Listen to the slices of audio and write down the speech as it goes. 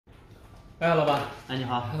哎，老板，哎，你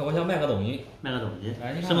好，我想卖个东西，卖个东西，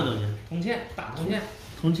哎，你看什么东西？铜钱，大铜钱。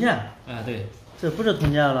铜钱？哎，对，这不是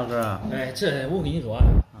铜钱啊，老哥。哎，这我跟你说啊，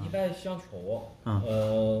你别想戳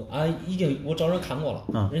我。俺已经我找人看过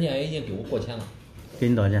了，人家也已经给我过钱了。给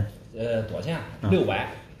你多少钱？多少钱？600。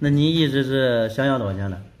那你一直是想要多少钱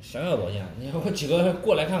呢？想要多少钱？你看我几个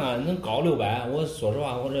过来看看，能高600，我说实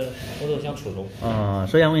话，我都想出手。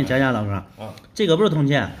首先我给你讲讲，老哥，这个不是铜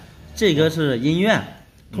钱，这个是银元。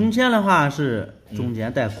铜钱的话是中间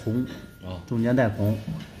带空，中间带空，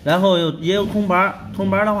然后也有铜板，铜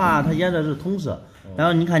板的话它颜色是铜色，然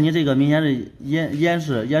后你看你这个明显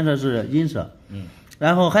是颜色是银色，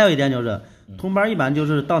然后还有一点就是铜板一般就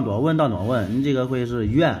是当多问，你这个会是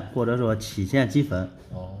元或者说7钱几分，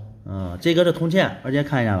这个是铜钱，而且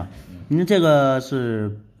看一下吧，你这个是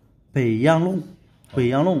北洋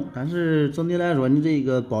龙，但是整体来说你这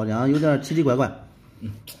个包浆有点奇奇怪怪，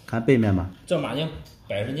看背面吧，正八经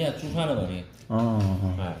100十年祖传的东西。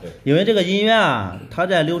哎，对，因为这个银元啊，它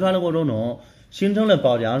在流传的过程中形成的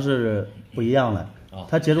包浆是不一样的，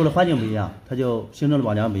它接触的环境不一样，它就形成的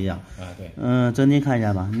包浆不一样。哎，对，整体看一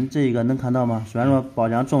下吧，你这个能看到吗？虽然说包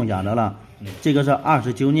浆重压着了，这个是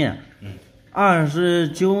29年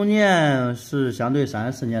，29年是相对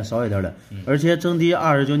34年少一点的，而且整体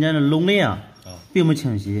29年的龙鳞啊，并不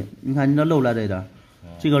清晰。你看你这露来这一点，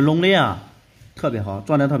这个龙鳞啊特别好，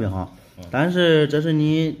状态特别好。但是这是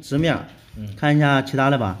你直面，看一下其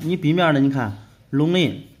他的吧。你笔面的，你看龙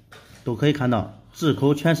鳞都可以看到，质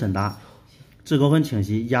口全深大，质口很清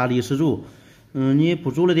晰，压力十足。你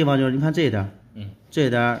不足的地方就是你看这一点，这一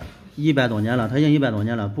点100多年了，它已经100多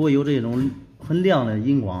年了，不会有这种很亮的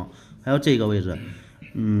荧光。还有这个位置，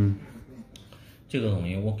这个东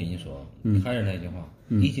西我跟你说，还是那句话，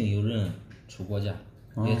已经有人出国家，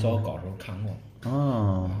也找高手看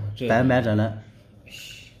过。白买真的。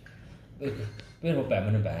别说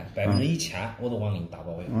100%，1000%我都敢给你打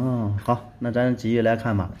保佑。好，那咱继续来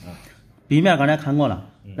看吧。笔面刚才看过了，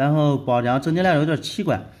然后包浆整体来说有点奇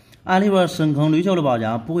怪，按理说深坑绿球的包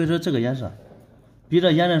浆不会是这个颜色，比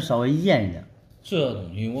这颜色稍微艳一点。这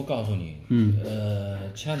东西我告诉你，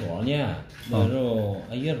前多少年那时候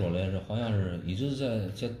俺爷说来是好像是一直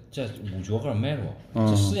在五角盒买着，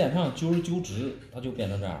这时间长99支它就变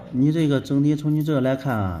成这样了。你这个整体从你这个来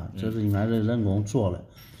看啊，这是应该是人工做的，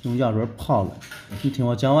用药水泡了。你听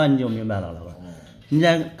我讲完你就明白了，老板。你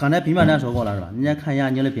刚才笔面咱说过了是吧？你再看一下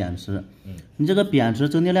你的边齿，你这个边齿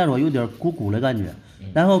整体来说有点鼓鼓的感觉，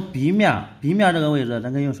然后笔面这个位置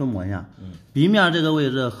咱可以用手摸一下，笔面这个位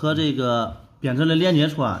置和这个边齿的连接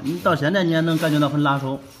处啊，你到现在你也能感觉到很拉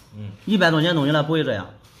手，100多年东西了不会这样。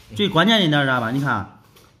最关键一点是啥吧？你看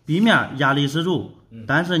笔面压力十足，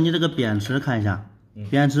但是你这个边齿看一下，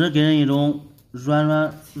边齿给人一种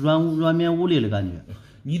软绵无力的感觉。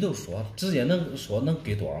你都说直接能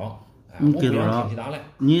给多少？给多少？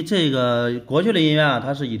你这个过去的银元啊，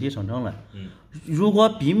它是一体生成的。如果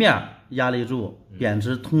笔面压力足，边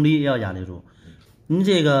齿同理也要压力足。你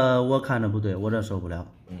这个我看着不对，我这受不了。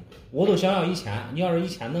我都想要1000，你要是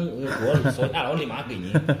1000能给我说下来，我立马给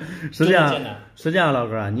你。是这样，老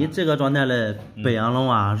哥啊，你这个状态的北洋龙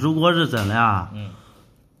啊，如果是真的啊，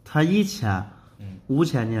它5000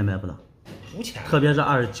你也买不到。5000，特别是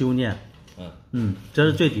29年。这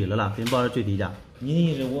是最低的了，冰雹是最低价。你的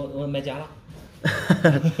意思我买假了？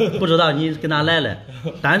不知道你跟哪来的，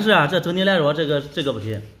但是啊，这整体来说，这个不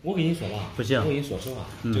行。我跟你说吧，不行。我跟你说实话，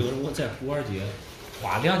这个我在古玩街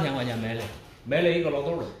花2000块钱买了一个老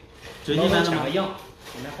头的，老头牵个羊，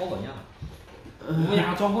买好多年了。我们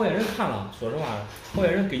家找好些人看了，说实话，好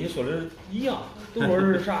些人跟你说的一样，都说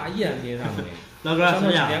是啥赝品啥的。老哥，上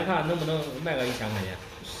今天看能不能卖个1000块钱？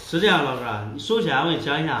是这样，老哥，首先我给你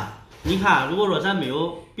讲一下。你看，如果说咱没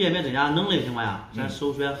有辨别真假能力的情况下，咱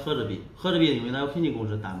首选合制币。合制币因为它有平均公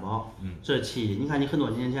司担保，这是其一。你看你很多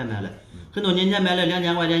年前买的，很多年前买的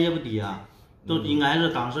2000块钱也不低啊，都应该是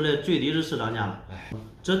当时的最低是市场价了。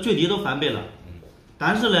这最低都翻倍了。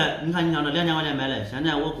但是呢，你看你像这2000块钱买的，现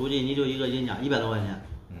在我估计你就一个银价100多块钱，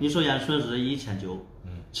你首先损失1900，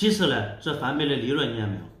其次呢，这翻倍的利润你也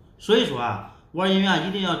没有。所以说啊，玩银元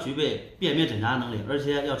一定要具备辨别真假能力，而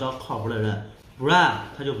且要找靠谱的人。不然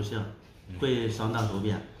它就不行，会上当受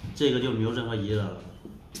骗，这个就没有任何意义了。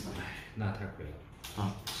哎，那太亏了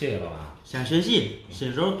啊！谢谢老板。先学习，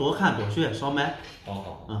新手多看多学，少买。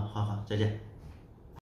好。好，再见。